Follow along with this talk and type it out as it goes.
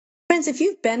Friends, if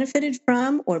you've benefited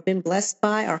from or been blessed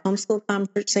by our homeschool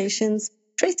conversations,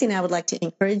 Tracy and I would like to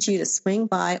encourage you to swing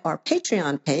by our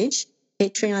Patreon page,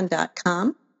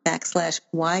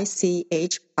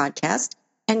 patreon.com/YCH podcast,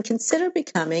 and consider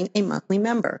becoming a monthly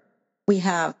member. We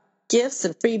have gifts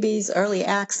and freebies, early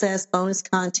access, bonus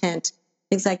content,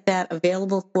 things like that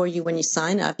available for you when you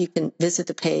sign up. You can visit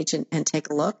the page and take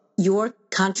a look. Your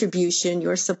contribution,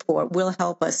 your support will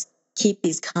help us keep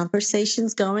these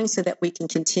conversations going so that we can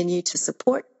continue to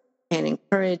support and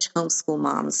encourage homeschool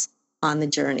moms on the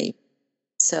journey.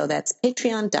 So that's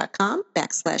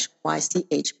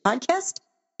patreon.com/YCH podcast.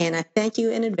 And I thank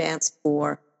you in advance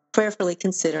for prayerfully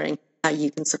considering how you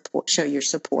can show your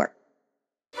support.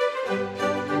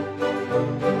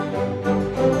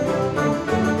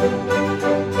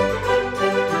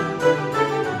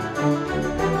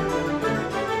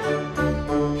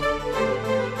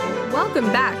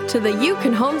 Welcome back to the You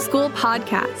Can Homeschool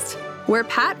podcast, where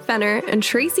Pat Fenner and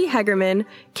Tracy Hegerman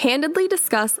candidly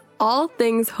discuss all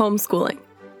things homeschooling,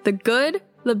 the good,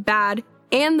 the bad,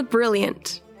 and the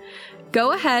brilliant.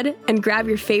 Go ahead and grab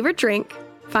your favorite drink,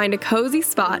 find a cozy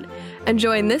spot, and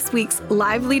join this week's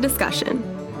lively discussion.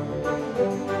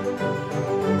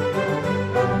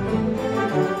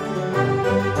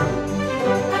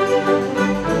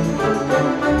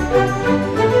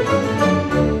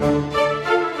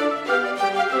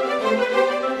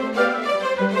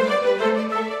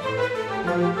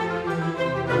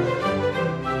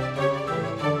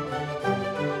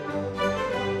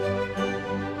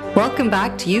 Welcome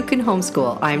back to You Can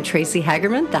Homeschool. I'm Tracy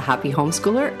Hagerman, the happy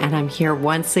homeschooler, and I'm here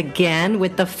once again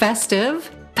with the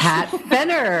festive Pat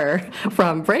Fenner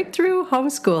from Breakthrough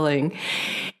Homeschooling.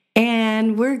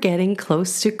 And we're getting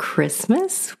close to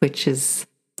Christmas, which is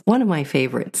one of my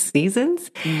favorite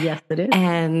seasons. Yes, it is.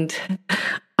 And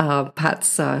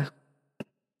Pat's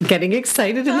getting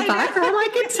excited in the background, I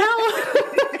can tell.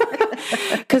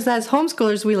 Because as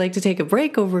homeschoolers, we like to take a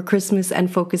break over Christmas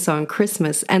and focus on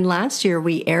Christmas. And last year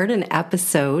we aired an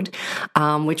episode,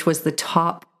 which was the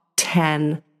top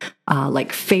 10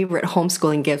 favorite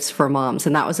homeschooling gifts for moms.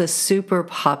 And that was a super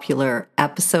popular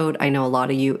episode. I know a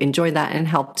lot of you enjoyed that and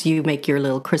helped you make your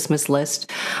little Christmas list,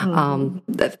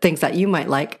 the things that you might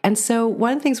like. And so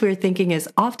one of the things we were thinking is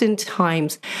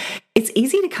oftentimes it's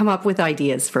easy to come up with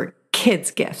ideas for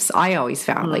kids' gifts. I always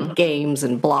found like games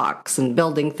and blocks and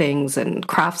building things and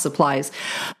craft supplies,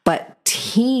 but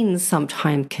teens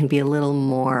sometimes can be a little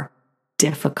more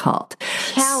difficult.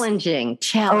 Challenging.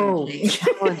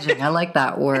 Challenging. I like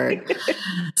that word.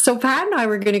 So Pat and I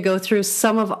were going to go through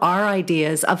some of our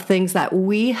ideas of things that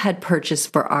we had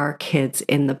purchased for our kids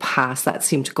in the past that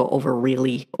seemed to go over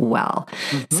really well.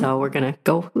 Mm-hmm. So we're going to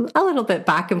go a little bit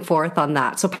back and forth on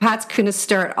that. So Pat's going to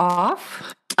start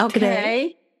off.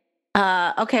 Okay.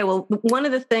 Well, one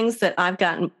of the things that I've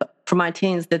gotten for my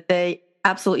teens that they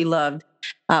absolutely loved,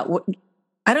 I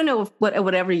don't know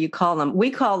whatever you call them.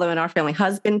 We call them in our family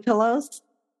husband pillows.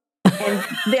 And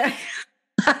I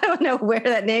don't know where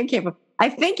that name came from. I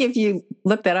think if you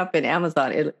look that up in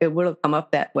Amazon, it will come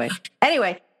up that way.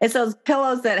 Anyway, it's those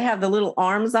pillows that have the little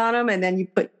arms on them, and then you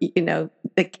put, they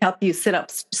help you sit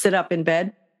up in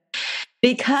bed.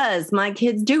 Because my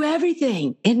kids do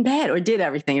everything in bed, or did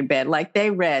everything in bed. Like they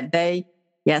read, they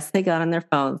got on their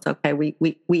phones. Okay, we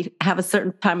have a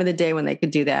certain time of the day when they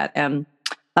could do that.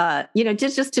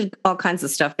 Just did all kinds of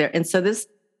stuff there. And so this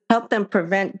helped them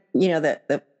prevent,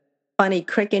 the funny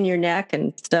crick in your neck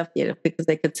and stuff, because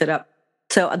they could sit up.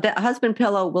 So the husband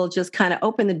pillow will just kind of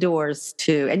open the doors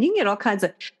to, and you can get all kinds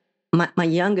of, my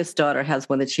youngest daughter has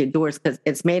one that she adores because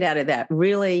it's made out of that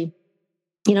really,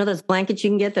 those blankets you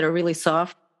can get that are really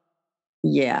soft?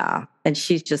 Yeah. And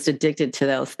she's just addicted to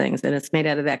those things. And it's made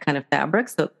out of that kind of fabric.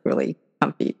 So it's really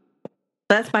comfy.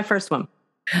 That's my first one.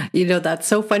 That's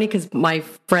so funny because my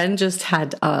friend just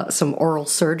had some oral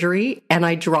surgery and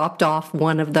I dropped off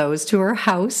one of those to her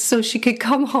house so she could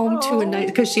come home to a night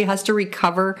because she has to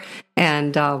recover.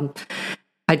 And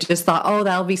I just thought,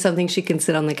 that'll be something she can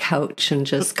sit on the couch and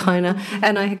just kind of,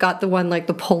 and I got the one like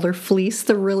the Polar Fleece,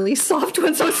 the really soft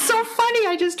one. So it's so funny.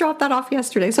 I just dropped that off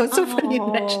yesterday. So it's so funny you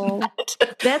mentioned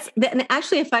that. And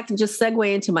actually, if I can just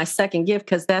segue into my second gift,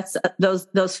 because that's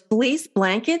those fleece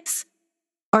blankets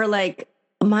are like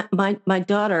my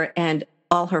daughter and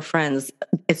all her friends.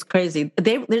 It's crazy.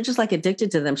 They're just like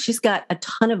addicted to them. She's got a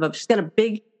ton of them. She's got a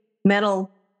big metal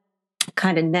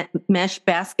kind of net mesh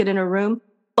basket in her room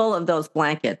full of those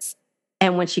blankets.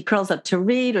 And when she curls up to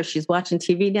read or she's watching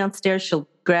TV downstairs, she'll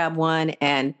grab one,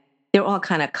 and they're all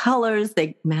kind of colors.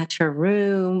 They match her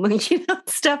room,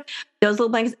 stuff. Those little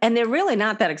blankets. And they're really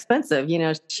not that expensive.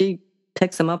 She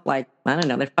picks them up like, I don't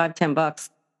know, they're $5-10.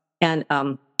 And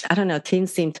I don't know,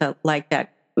 teens seem to like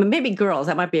that. Maybe girls,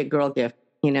 that might be a girl gift,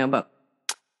 but.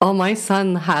 Oh, my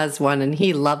son has one and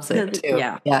he loves it too.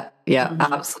 Yeah.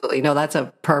 Absolutely. No, that's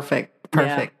a perfect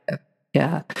gift.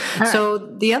 Yeah. So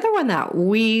the other one that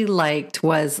we liked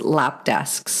was lap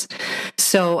desks.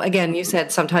 So again, you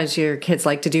said sometimes your kids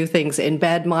like to do things in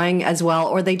bed, mine as well,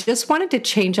 or they just wanted to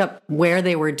change up where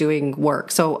they were doing work.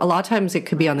 So a lot of times it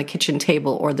could be on the kitchen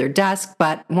table or their desk,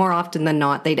 but more often than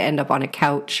not, they'd end up on a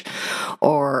couch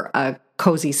or a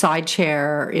cozy side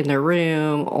chair in their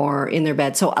room or in their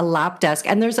bed. So a lap desk.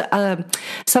 And there's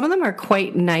some of them are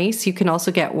quite nice. You can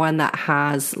also get one that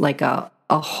has like a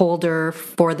holder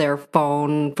for their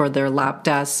phone, for their lap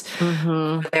desk,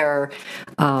 their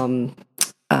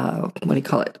what do you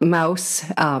call it? Mouse,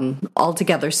 all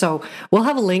together. So we'll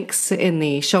have links in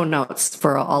the show notes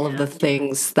for all of the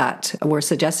things that we're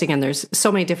suggesting. And there's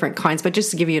so many different kinds, but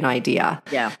just to give you an idea.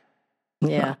 Yeah.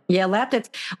 Lap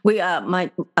desks. We,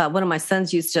 one of my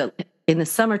sons used to, in the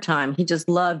summertime, he just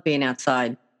loved being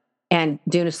outside and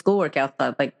doing his schoolwork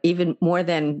outside, like even more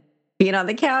than being on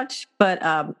the couch, but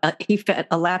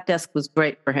a lap desk was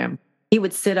great for him. He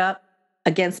would sit up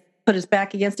put his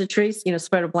back against a tree,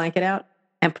 spread a blanket out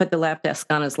and put the lap desk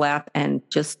on his lap and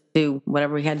just do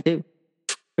whatever he had to do.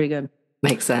 Pretty good.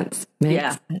 Makes sense.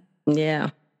 Yeah.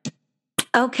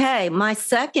 Okay. My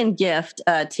second gift,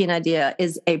 teen idea,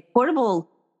 is a portable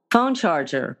phone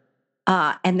charger.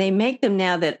 And they make them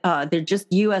now that they're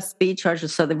just USB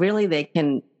chargers. So they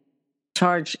can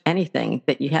charge anything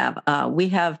that you have. We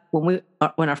have, when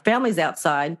our family's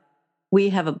outside, we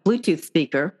have a Bluetooth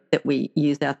speaker that we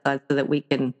use outside so that we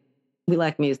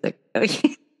like music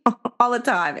all the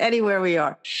time, anywhere we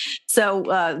are.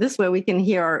 So this way we can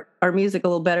hear our music a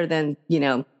little better than,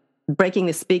 breaking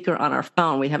the speaker on our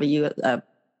phone. We have a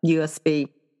USB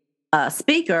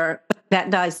speaker that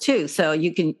dies too. So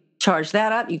you can charge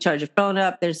that up. You charge your phone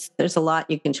up. There's a lot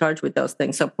you can charge with those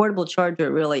things. So portable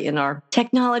charger really in our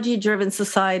technology-driven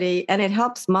society, and it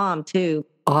helps mom too.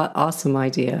 Awesome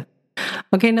idea.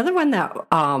 Okay, another one that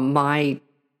my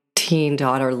teen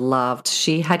daughter loved.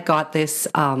 She had got this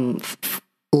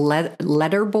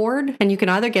letter board, and you can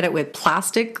either get it with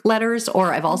plastic letters,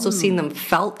 or I've also seen them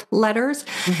felt letters.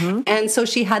 And so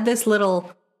she had this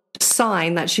little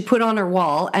sign that she put on her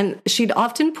wall, and she'd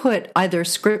often put either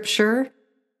scripture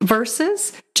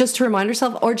verses just to remind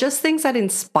herself, or just things that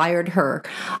inspired her,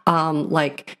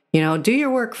 like, do your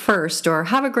work first, or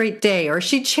have a great day, or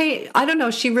I don't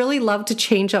know, she really loved to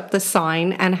change up the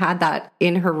sign and had that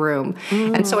in her room.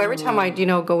 And so every time I'd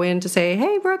go in to say,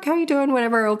 hey Brooke, how you doing,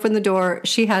 whenever I opened the door,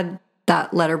 she had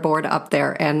that letter board up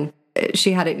there, and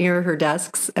she had it near her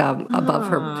desks, above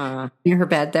her, near her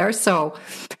bed there. So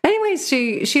anyways,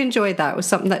 she enjoyed that. It was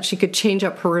something that she could change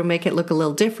up her room, make it look a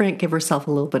little different, give herself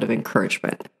a little bit of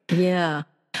encouragement. Yeah.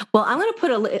 Well, I'm going to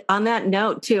put on that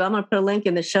note too, I'm going to put a link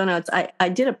in the show notes. I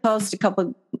did a post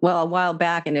a while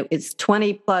back, and it's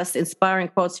 20 plus inspiring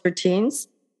quotes for teens,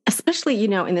 especially,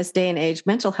 in this day and age.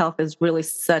 Mental health is really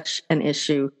such an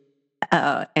issue,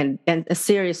 and a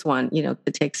serious one, to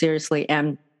take seriously.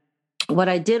 And what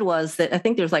I did was that I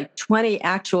think there's like 20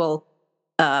 actual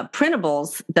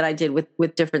printables that I did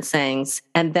with different sayings,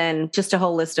 and then just a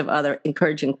whole list of other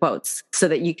encouraging quotes so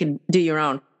that you can do your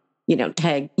own,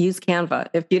 tag, use Canva.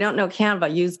 If you don't know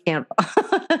Canva, use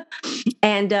Canva.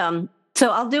 And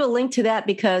so I'll do a link to that,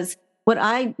 because what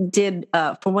I did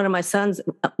for one of my sons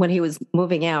when he was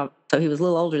moving out, so he was a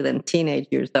little older than teenage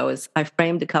years though, is I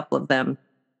framed a couple of them,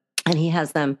 and he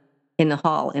has them in the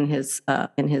hall in his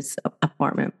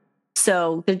apartment.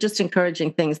 So they're just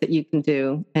encouraging things that you can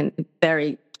do, and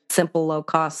very simple, low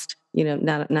cost,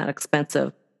 not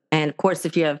expensive. And of course,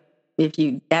 if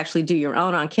you actually do your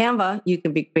own on Canva, you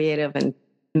can be creative and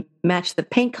match the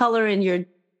paint color in your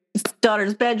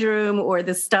daughter's bedroom or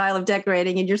the style of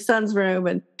decorating in your son's room,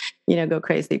 and go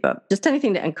crazy. But just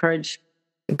anything to encourage.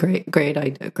 Great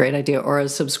idea. Or a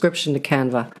subscription to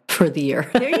Canva for the year.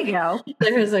 There you go.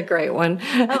 There's a great one.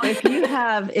 Oh,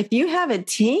 if you have a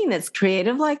teen that's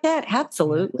creative like that,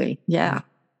 absolutely. Yeah.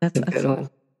 That's a good one.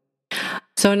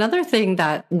 So another thing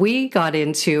that we got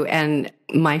into, and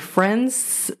my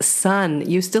friend's son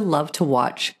used to love to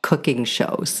watch cooking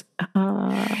shows.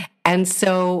 And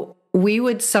so we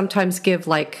would sometimes give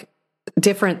like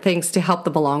different things to help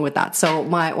them along with that. So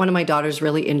one of my daughters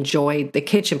really enjoyed the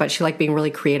kitchen, but she liked being really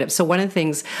creative. So one of the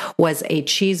things was a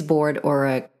cheese board, or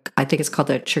I think it's called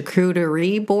a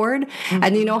charcuterie board.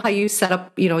 And you know how you set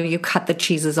up, you cut the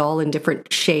cheeses all in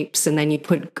different shapes, and then you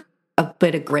put a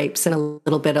bit of grapes and a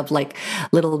little bit of like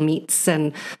little meats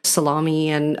and salami.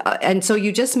 And so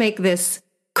you just make this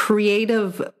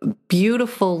creative,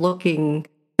 beautiful looking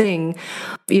thing,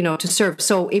 you know, to serve.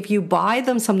 So if you buy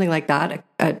them something like that,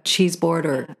 a cheese board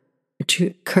or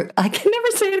I can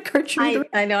never say it, charcuterie.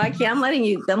 I know I can't. I'm letting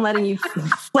you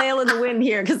flail in the wind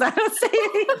here because I don't say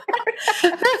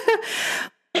anything.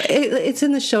 It's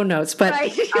in the show notes, but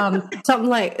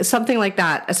right. something like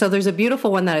that. So there's a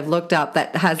beautiful one that I've looked up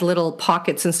that has little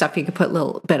pockets and stuff. You can put a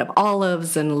little bit of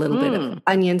olives and a little bit of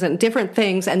onions and different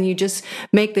things, and you just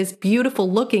make this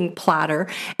beautiful looking platter.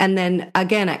 And then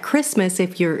again at Christmas,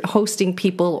 if you're hosting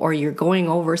people or you're going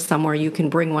over somewhere, you can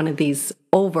bring one of these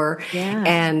over,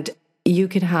 and you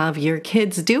can have your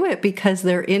kids do it because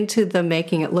they're into the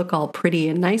making it look all pretty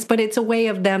and nice, but it's a way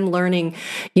of them learning,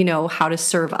 you know, how to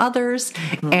serve others.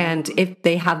 And if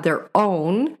they have their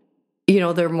own, you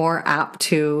know, they're more apt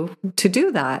to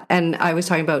do that. And I was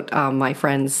talking about my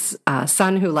friend's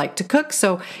son who liked to cook.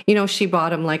 So, you know, she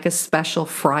bought him like a special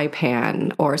fry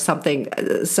pan or something,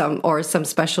 some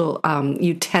special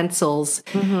utensils,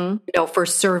 you know, for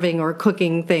serving or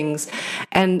cooking things.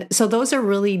 And so those are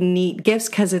really neat gifts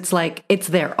because it's like, it's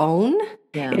their own.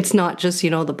 Yeah. It's not just, you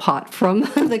know, the pot from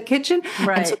the kitchen.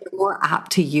 Right. And so they're more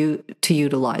apt to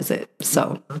utilize it.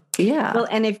 So, yeah. Well,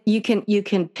 and if you can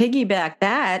piggyback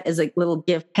that as a little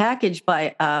gift package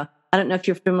by, I don't know if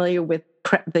you're familiar with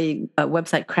the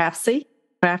website Craftsy,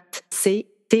 Craftsy.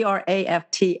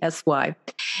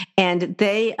 And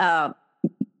they,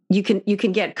 you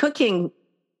can get cooking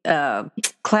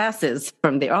classes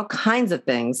from there, all kinds of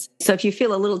things. So if you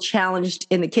feel a little challenged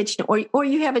in the kitchen, or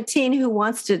you have a teen who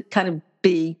wants to kind of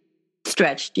be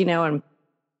stretched, you know,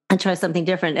 and try something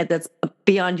different that's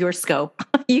beyond your scope,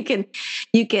 you can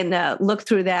look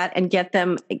through that and get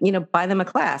them, you know, buy them a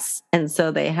class, and so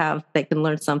they can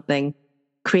learn something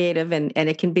creative, and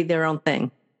it can be their own thing.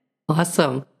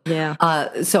 Awesome. Yeah.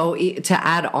 So to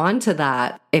add on to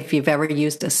that, if you've ever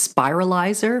used a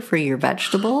spiralizer for your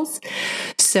vegetables,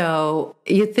 so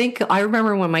I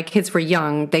remember when my kids were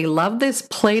young, they loved this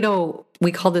Play-Doh.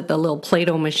 We called it the little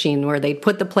Play-Doh machine, where they'd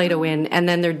put the Play-Doh in, and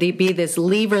then there'd be this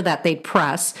lever that they'd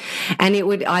press, and it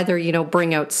would either, you know,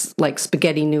 bring out like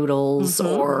spaghetti noodles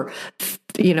or,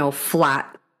 you know,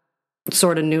 flat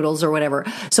sort of noodles or whatever.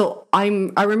 So I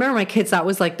remember my kids, that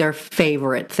was like their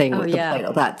favorite thing with the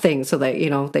Play-Doh, that thing, so that, you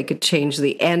know, they could change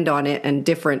the end on it and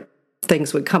different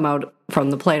things would come out from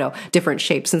the Play-Doh, different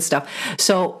shapes and stuff.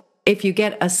 So if you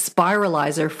get a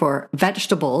spiralizer for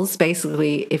vegetables,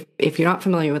 basically, if you're not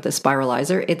familiar with a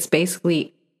spiralizer, it's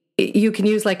basically, you can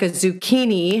use like a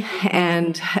zucchini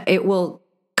and it will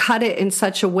cut it in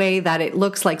such a way that it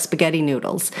looks like spaghetti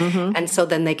noodles. And so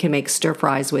then they can make stir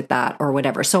fries with that or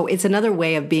whatever. So it's another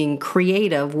way of being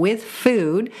creative with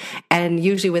food, and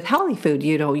usually with healthy food,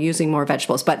 you know, using more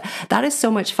vegetables. But that is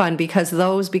so much fun because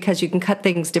you can cut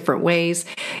things different ways.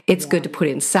 It's good to put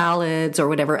in salads or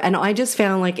whatever. And I just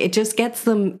found like it just gets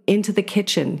them into the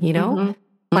kitchen, you know,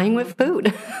 playing with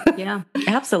food. Yeah,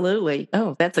 absolutely.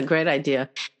 Oh, that's a great idea.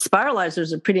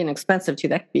 Spiralizers are pretty inexpensive too.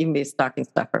 That could even be a stocking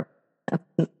stuffer.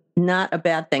 Not a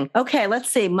bad thing. Okay, let's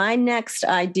see. My next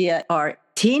idea are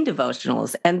teen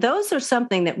devotionals. And those are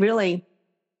something that really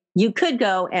you could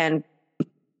go and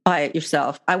buy it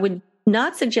yourself. I would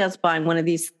not suggest buying one of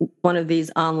these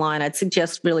online. I'd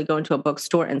suggest really going to a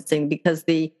bookstore and seeing, because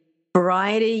the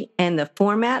variety and the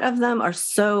format of them are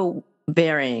so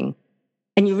varying.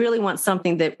 And you really want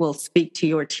something that will speak to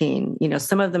your teen. You know,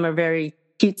 some of them are very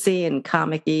cutesy and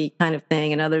comic-y kind of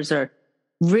thing, and others are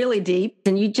really deep,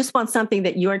 and you just want something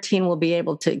that your teen will be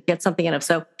able to get something out of.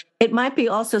 So it might be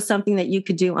also something that you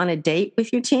could do on a date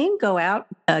with your teen, go out,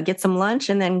 get some lunch,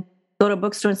 and then go to a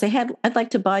bookstore and say, hey, I'd like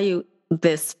to buy you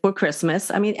this for Christmas.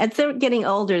 I mean, as they're getting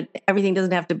older, everything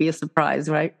doesn't have to be a surprise,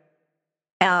 right?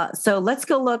 So let's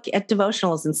go look at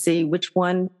devotionals and see which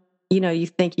one, you know, you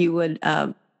think you'd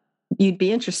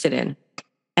be interested in,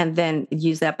 and then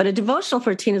use that. But a devotional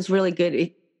for a teen is really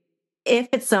good if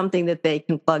it's something that they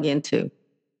can plug into.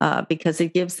 Because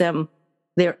it gives them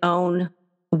their own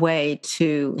way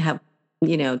to have,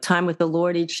 you know, time with the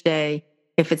Lord each day.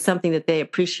 If it's something that they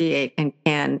appreciate and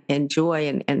can enjoy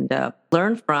and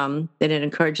learn from, then it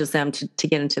encourages them to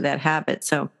get into that habit.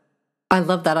 So I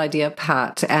love that idea,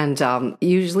 Pat. And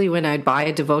usually when I'd buy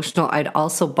a devotional, I'd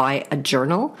also buy a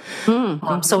journal.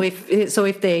 So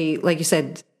if they, like you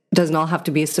said, doesn't all have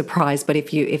to be a surprise, but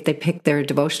if they pick their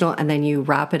devotional and then you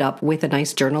wrap it up with a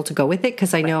nice journal to go with it,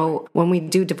 because I know when we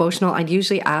do devotional, I'd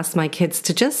usually ask my kids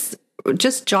to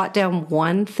just jot down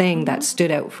one thing that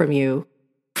stood out from you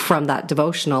from that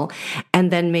devotional,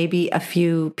 and then maybe a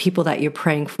few people that you're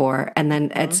praying for. And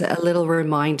then it's a little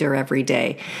reminder every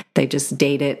day. They just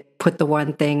date it, put the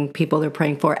one thing, people they're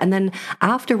praying for. And then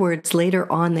afterwards,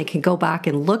 later on, they can go back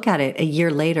and look at it a year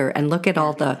later and look at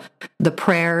all the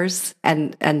prayers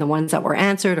and the ones that were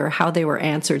answered or how they were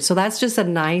answered. So that's just a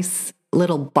nice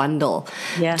little bundle.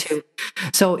 Yes.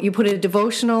 So you put a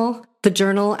devotional, the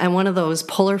journal, and one of those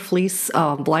polar fleece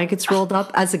blankets rolled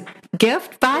up as a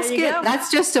gift basket.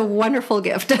 That's just a wonderful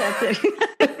gift. That's it.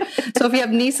 So if you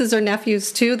have nieces or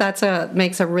nephews too,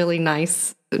 makes a really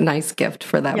nice gift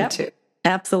for them too.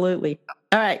 Absolutely.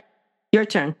 All right, your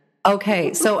turn.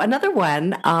 Okay, so another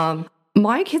one.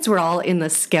 My kids were all in the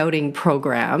scouting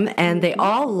program, and they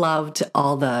all loved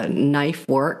all the knife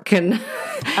work and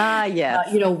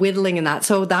yes. Whittling and that.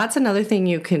 So that's another thing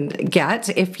you can get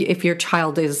if your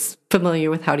child is familiar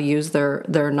with how to use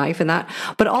their knife and that.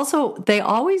 But also, they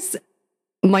always,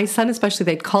 my son especially,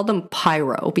 they'd call them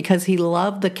pyro because he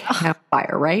loved the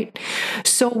campfire, right?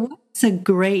 So what's a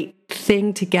great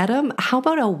thing to get him? How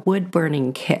about a wood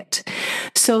burning kit?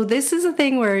 So this is a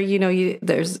thing where, you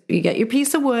get your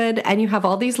piece of wood and you have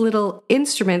all these little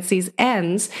instruments, these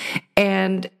ends,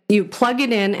 and you plug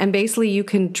it in, and basically you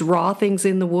can draw things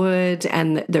in the wood,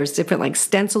 and there's different like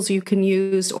stencils you can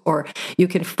use, or you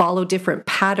can follow different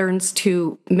patterns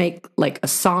to make like a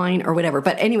sign or whatever.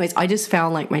 But anyways, I just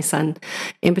found like my son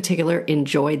in particular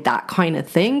enjoyed that kind of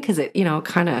thing because it,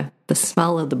 kind of the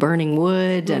smell of the burning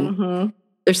wood and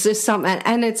there's just something,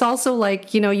 and it's also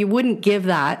like, you wouldn't give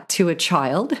that to a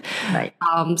child. Right.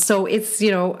 So it's,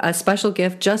 a special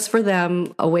gift just for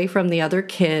them away from the other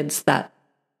kids that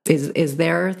is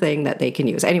their thing that they can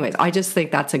use. Anyways, I just think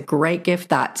that's a great gift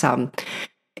that,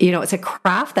 it's a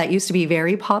craft that used to be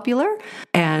very popular,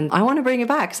 and I want to bring it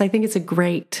back because I think it's a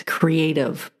great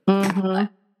creative. Yeah,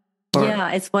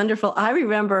 it's wonderful. I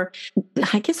remember,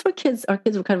 I guess our kids were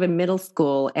kind of in middle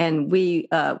school, and we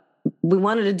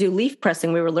wanted to do leaf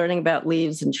pressing. We were learning about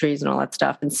leaves and trees and all that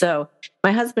stuff. And so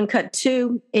my husband cut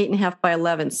 2 8.5 by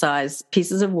 11 size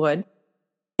pieces of wood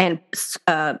and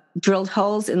drilled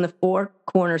holes in the 4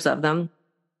 corners of them.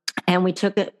 And we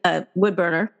took a wood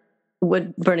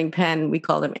burning pen, we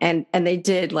called them. And they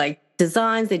did like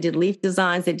designs. They did leaf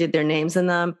designs. They did their names in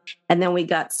them. And then we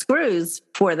got screws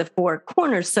for the 4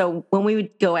 corners. So when we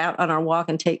would go out on our walk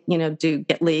and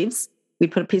get leaves,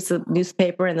 we'd put a piece of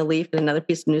newspaper in the leaf and another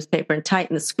piece of newspaper and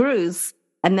tighten the screws.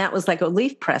 And that was like a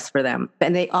leaf press for them.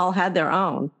 And they all had their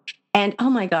own. And oh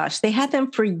my gosh, they had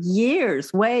them for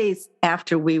years, ways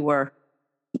after we were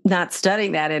not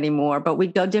studying that anymore. But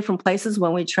we'd go different places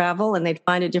when we travel, and they'd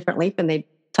find a different leaf and they'd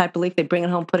type a leaf, they'd bring it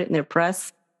home, put it in their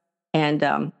press. And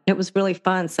it was really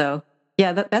fun. So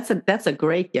yeah, that's a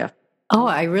great gift. Oh,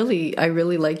 I really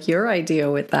like your idea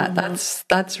with that.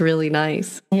 That's really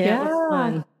nice. Yeah. It was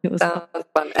fun. It was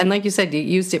fun. And like you said, you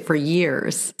used it for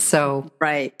years. So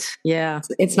right. Yeah.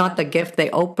 It's not the gift they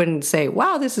open and say,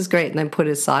 wow, this is great, and then put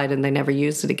it aside and they never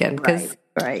used it again.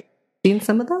 Right. Seen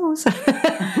some of those.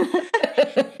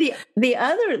 The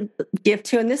other gift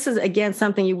too, and this is again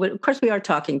something you would, of course we are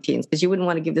talking teens because you wouldn't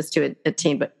want to give this to a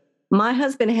teen, but my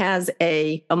husband has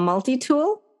a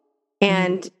multi-tool.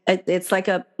 And it's like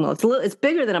it's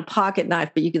bigger than a pocket knife,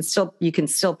 but you can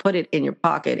still put it in your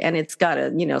pocket. And it's got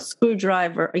a,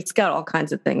 screwdriver. It's got all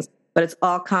kinds of things, but it's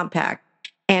all compact.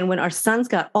 And when our sons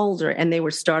got older and they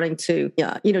were starting to,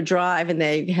 drive, and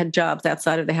they had jobs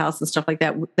outside of the house and stuff like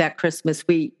that Christmas,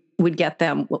 we would get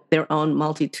them their own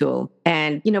multi-tool.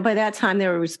 And, by that time they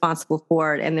were responsible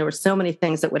for it. And there were so many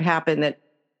things that would happen that,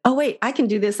 oh, wait, I can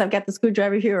do this. I've got the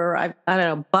screwdriver here, or I don't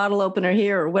know, bottle opener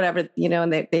here, or whatever,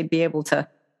 and they'd be able to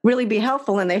really be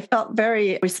helpful. And they felt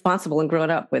very responsible and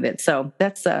grown up with it. So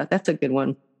that's a good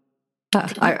one.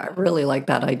 I really like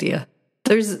that idea.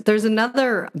 There's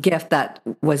another gift that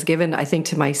was given, I think,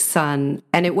 to my son.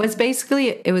 And it was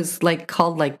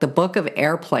called the Book of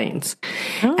Airplanes.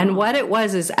 Oh. And what it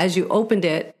was is, as you opened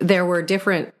it, there were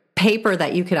different paper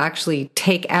that you could actually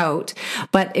take out,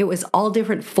 but it was all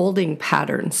different folding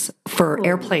patterns for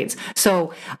airplanes.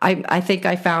 So I think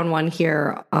I found one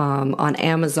here on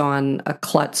Amazon, a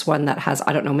Klutz one that has,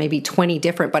 I don't know, maybe 20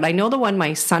 different, but I know the one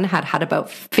my son had about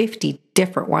 50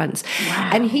 different ones. Wow.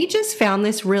 And he just found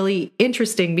this really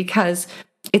interesting because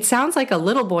it sounds like a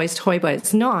little boy's toy, but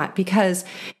it's not, because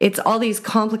it's all these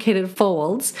complicated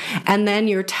folds. And then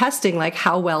you're testing, like,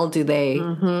 how well do they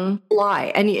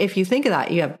fly? And if you think of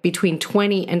that, you have between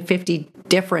 20 and 50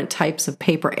 different types of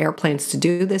paper airplanes to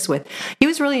do this with. He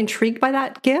was really intrigued by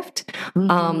that gift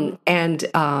and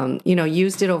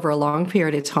used it over a long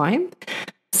period of time.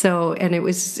 So, and it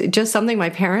was just something my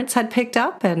parents had picked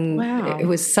up, and it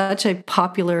was such a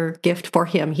popular gift for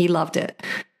him. He loved it.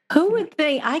 Who would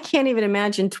think? I can't even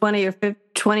imagine 20 or 50,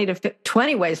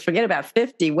 20 ways, forget about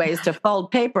 50 ways to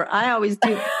fold paper. I always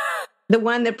do the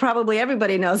one that probably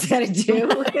everybody knows how to do.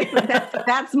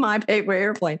 That's my paper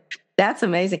airplane. That's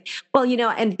amazing. Well,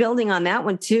 and building on that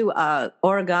one too,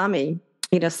 origami,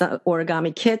 some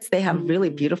origami kits, they have really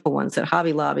beautiful ones at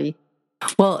Hobby Lobby.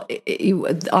 Well,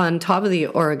 on top of the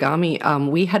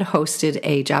origami, we had hosted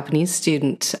a Japanese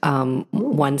student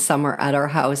one summer at our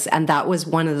house, and that was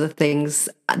one of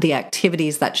the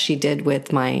activities that she did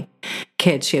with my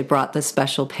kids. She had brought the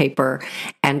special paper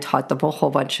and taught them a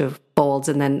whole bunch of folds,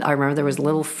 and then I remember there was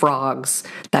little frogs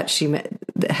that she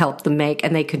helped them make,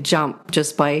 and they could jump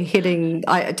just by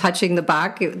touching the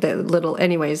back, the little,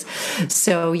 anyways.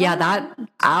 So yeah, that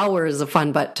hours of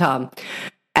fun, but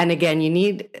and again,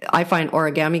 I find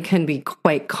origami can be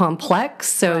quite complex,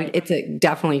 so it's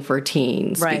definitely for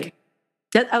teens. Right.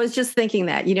 I was just thinking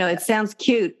that, it sounds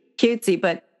cutesy,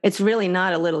 but it's really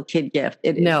not a little kid gift.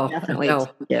 It is definitely a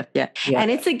gift. Yeah. And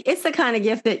it's the kind of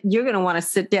gift that you're going to want to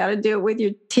sit down and do it with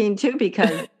your teen too,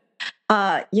 because,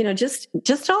 it's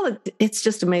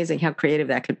just amazing how creative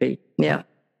that could be. Yeah.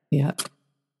 Yeah.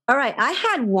 All right. I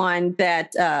had one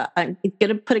that I'm going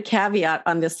to put a caveat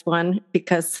on this one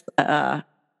because,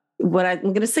 what I'm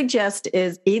going to suggest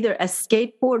is either a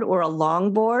skateboard or a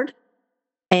longboard,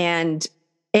 and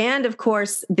of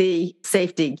course the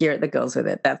safety gear that goes with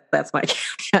it. That's my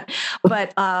caveat.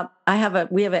 But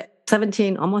we have a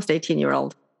 17, almost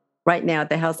 18-year-old right now at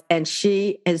the house, and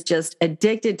she is just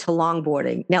addicted to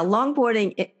longboarding. Now,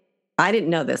 longboarding, I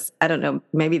didn't know this. I don't know.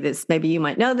 Maybe you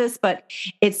might know this, but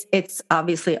it's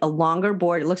obviously a longer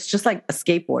board. It looks just like a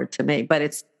skateboard to me, but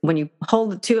it's when you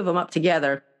hold the two of them up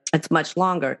together, it's much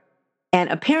longer. And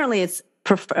apparently it's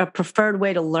a preferred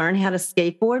way to learn how to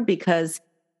skateboard because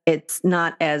it's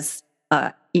not as,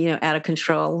 out of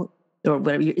control or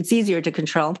whatever. It's easier to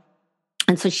control.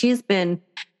 And so she's been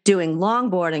doing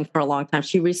longboarding for a long time.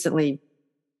 She recently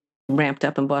ramped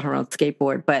up and bought her own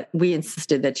skateboard, but we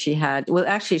insisted that she had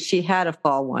a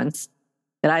fall once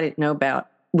that I didn't know about,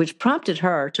 which prompted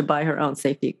her to buy her own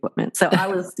safety equipment. So I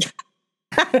was...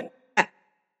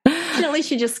 Fortunately,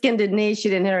 she just skinned her knee. She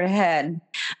didn't hit her head,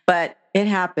 but it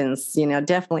happens.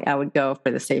 Definitely I would go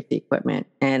for the safety equipment.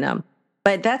 And,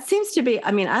 but that seems to be,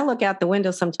 I look out the window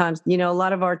sometimes, a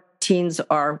lot of our teens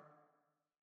are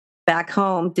back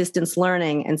home, distance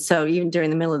learning. And so even during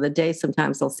the middle of the day,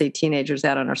 sometimes they'll see teenagers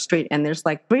out on our street and there's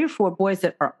like 3 or 4 boys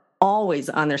that are always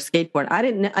on their skateboard. I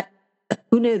didn't know,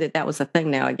 who knew that was a thing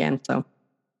now again. So.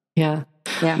 Yeah.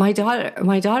 My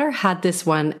daughter had this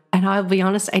one, and I'll be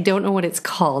honest, I don't know what it's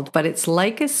called, but it's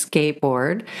like a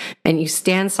skateboard and you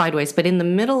stand sideways, but in the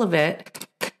middle of it,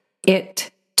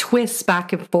 it twists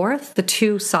back and forth, the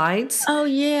two sides. Oh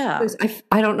yeah.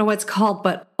 I don't know what it's called,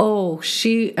 but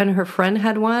she and her friend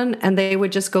had one and they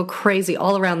would just go crazy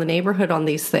all around the neighborhood on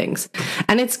these things.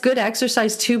 And it's good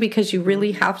exercise too, because you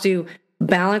really have to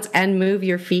balance and move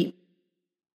your feet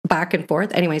back and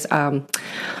forth. Anyways, I'm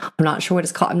not sure what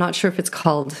it's called. I'm not sure if it's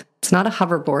called, it's not a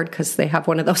hoverboard because they have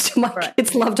one of those too. My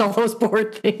kids loved all those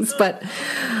board things, but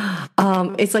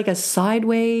it's like a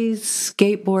sideways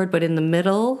skateboard, but in the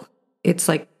middle, it's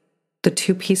like the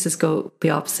two pieces go the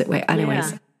opposite way.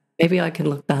 Anyways, maybe I can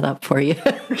look that up for you.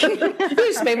 You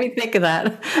just made me think of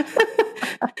that.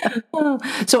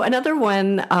 So another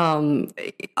one,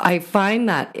 I find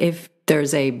that if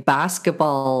there's a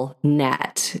basketball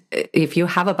net, if you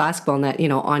have a basketball net,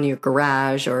 on your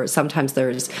garage, or sometimes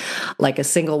there's like a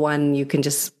single one you can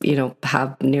just,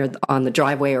 have on the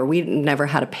driveway, or we never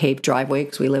had a paved driveway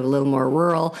because we live a little more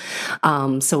rural.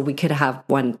 So we could have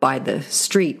one by the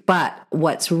street. But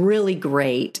what's really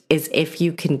great is if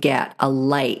you can get a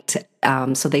light.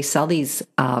 So they sell these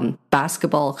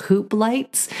basketball hoop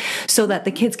lights so that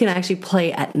the kids can actually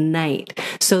play at night.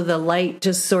 So the light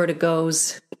just sort of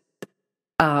goes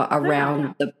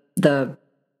around the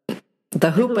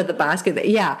hoop of the basket.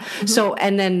 Yeah. Mm-hmm. So,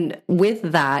 and then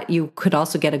with that, you could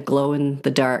also get a glow in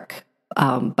the dark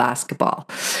basketball.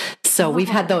 So we've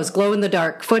had those glow in the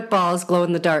dark footballs, glow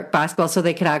in the dark basketball, so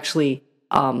they could actually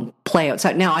play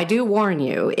outside. Now, I do warn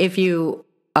you, if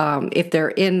they're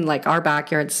in, like, our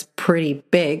backyard's pretty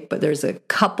big, but there's a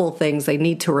couple things they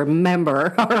need to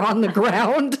remember are on the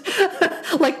ground,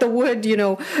 like the wood,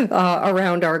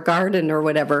 around our garden or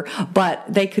whatever. But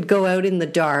they could go out in the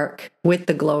dark with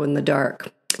the glow in the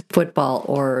dark football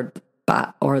or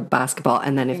basketball,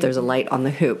 and then if there's a light on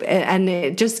the hoop, and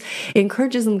it just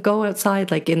encourages them to go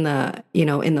outside, like in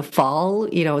the fall,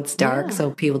 it's dark,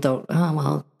 so people don't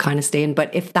kind of stay in.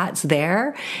 But if that's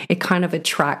there, it kind of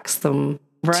attracts them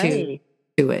to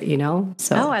to it, you know?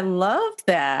 So. Oh, I love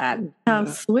that. How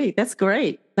sweet. That's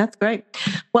great. That's great.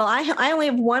 Well, I only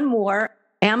have one more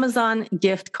Amazon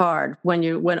gift card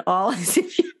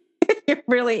if you're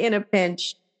really in a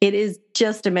pinch. It is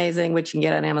just amazing what you can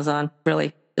get on Amazon.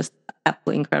 Really, just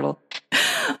absolutely incredible.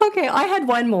 Okay, I had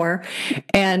one more,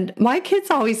 and my kids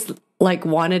always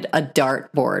wanted a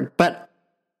dartboard, but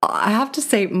I have to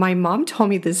say, my mom told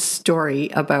me this story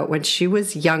about when she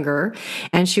was younger,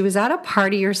 and she was at a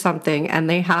party or something, and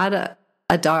they had a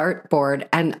dartboard,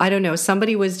 and I don't know,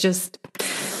 somebody was just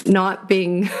not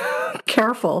being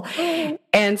careful,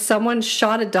 and someone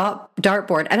shot a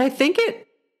dartboard, and I think it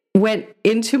went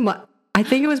into I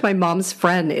think it was my mom's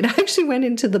friend. It actually went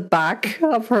into the back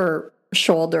of her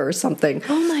shoulder or something.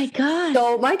 Oh my God.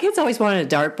 So my kids always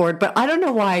wanted a dartboard, but I don't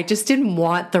know why. I just didn't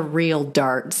want the real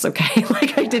darts. Okay.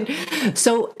 I didn't.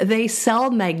 So they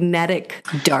sell magnetic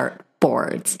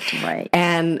dartboards. Right.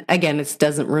 And again, it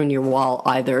doesn't ruin your wall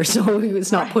either. So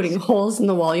it's not putting holes in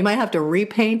the wall. You might have to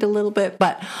repaint a little bit,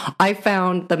 but I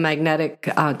found the magnetic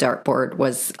dartboard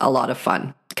was a lot of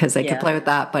fun because they could play with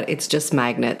that, but it's just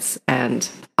magnets. And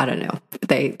I don't know.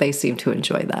 They seem to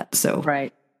enjoy that. So.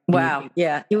 Right. Wow.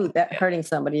 Yeah. That hurting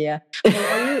somebody. Yeah.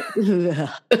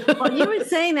 Well, you were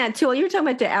saying that too. Well, you were talking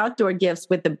about the outdoor gifts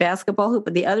with the basketball hoop.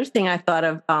 But the other thing I thought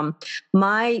of,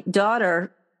 my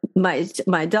daughter, my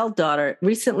adult daughter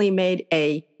recently made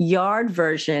a yard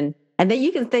version, and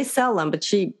they sell them, but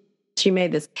she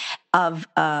made this of,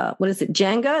 what is it?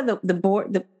 Jenga, the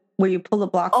board, where you pull the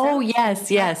blocks out. Oh,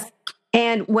 yes.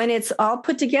 And when it's all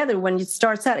put together, when it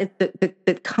starts out,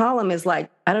 the column is I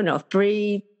don't know,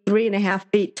 3.5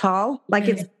 feet tall.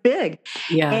 It's big.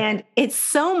 Yeah. And it's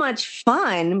so much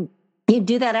fun. You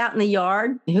do that out in the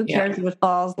yard. Who cares if it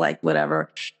falls, whatever.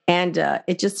 And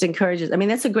it just encourages. I mean,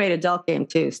 that's a great adult game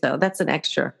too. So that's an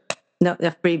extra, a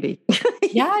freebie.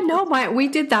 We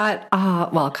did that,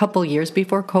 a couple years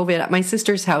before COVID at my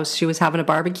sister's house. She was having a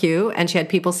barbecue and she had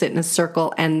people sit in a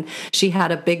circle, and she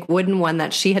had a big wooden one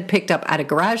that she had picked up at a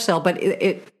garage sale, but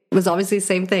it was obviously the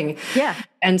same thing. Yeah.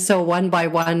 And so one by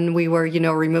one, we were,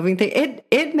 removing things.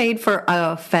 It made for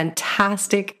a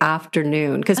fantastic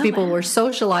afternoon because people were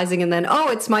socializing, and then,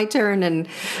 it's my turn, and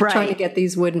trying to get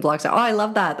these wooden blocks out. Oh, I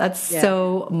love that. That's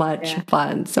so much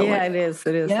fun. So it is.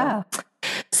 It is. Yeah. Fun.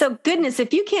 So goodness,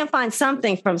 if you can't find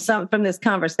something from this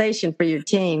conversation for your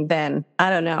team, then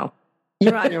I don't know.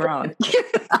 You're on your own.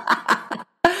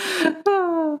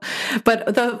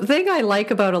 But the thing I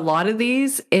like about a lot of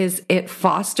these is it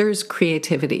fosters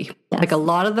creativity. Yes. A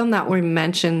lot of them that were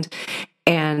mentioned,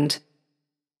 and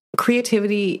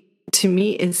creativity to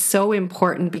me is so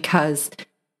important because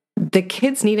the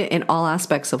kids need it in all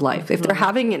aspects of life. If they're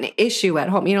having an issue at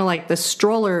home, like the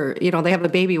stroller, they have a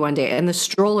baby one day and the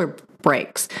stroller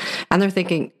breaks and they're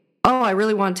thinking, I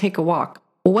really want to take a walk.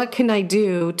 What can I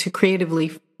do to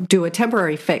creatively do a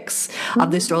temporary fix of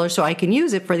this stroller so I can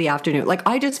use it for the afternoon?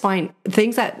 I just find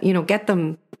things that, get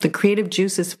them the creative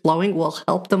juices flowing will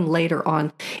help them later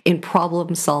on in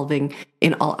problem solving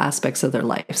in all aspects of their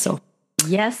life. So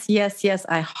yes.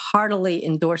 I heartily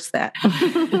endorse that.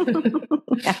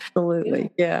 Absolutely.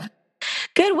 Yeah.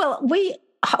 Good. Well, we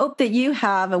hope that you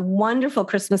have a wonderful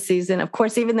Christmas season. Of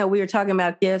course, even though we were talking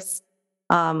about gifts,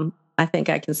 I think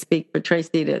I can speak for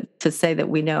Tracy to say that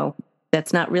we know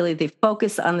that's not really the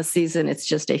focus on the season. It's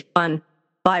just a fun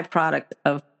byproduct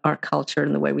of our culture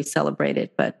and the way we celebrate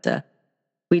it. But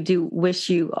we do wish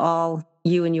you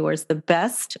and yours, the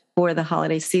best for the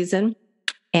holiday season,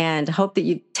 and hope that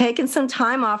you've taken some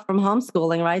time off from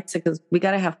homeschooling, right? Because we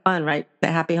got to have fun, right? The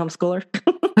happy homeschooler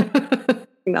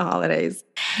in the holidays.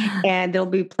 And there'll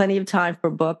be plenty of time for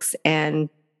books and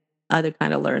other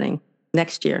kind of learning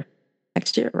next year,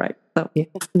 right? So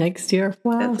next year.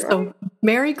 Wow. So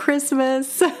Merry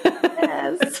Christmas.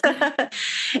 Yes.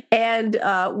 And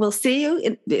we'll see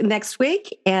you next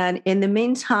week. And in the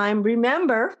meantime,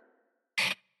 remember,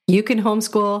 you can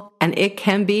homeschool and it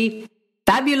can be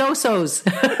fabulosos.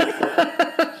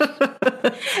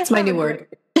 It's my new word.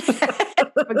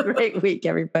 Have a great week,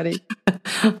 everybody.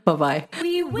 Bye-bye.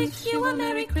 We wish you a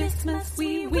Merry Christmas.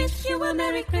 We wish you a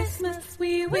Merry Christmas.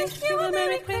 We wish you a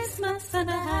Merry Christmas and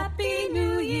a Happy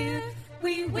New Year.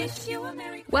 We wish you a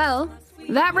Merry Christmas. Well,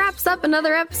 that wraps up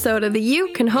another episode of the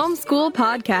You Can Homeschool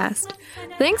podcast.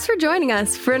 Thanks for joining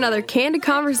us for another candid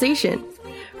conversation.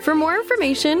 For more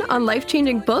information on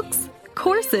life-changing books,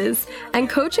 courses, and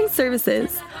coaching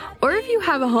services, or if you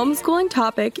have a homeschooling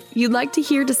topic you'd like to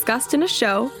hear discussed in a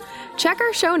show, check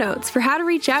our show notes for how to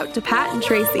reach out to Pat and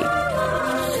Tracy.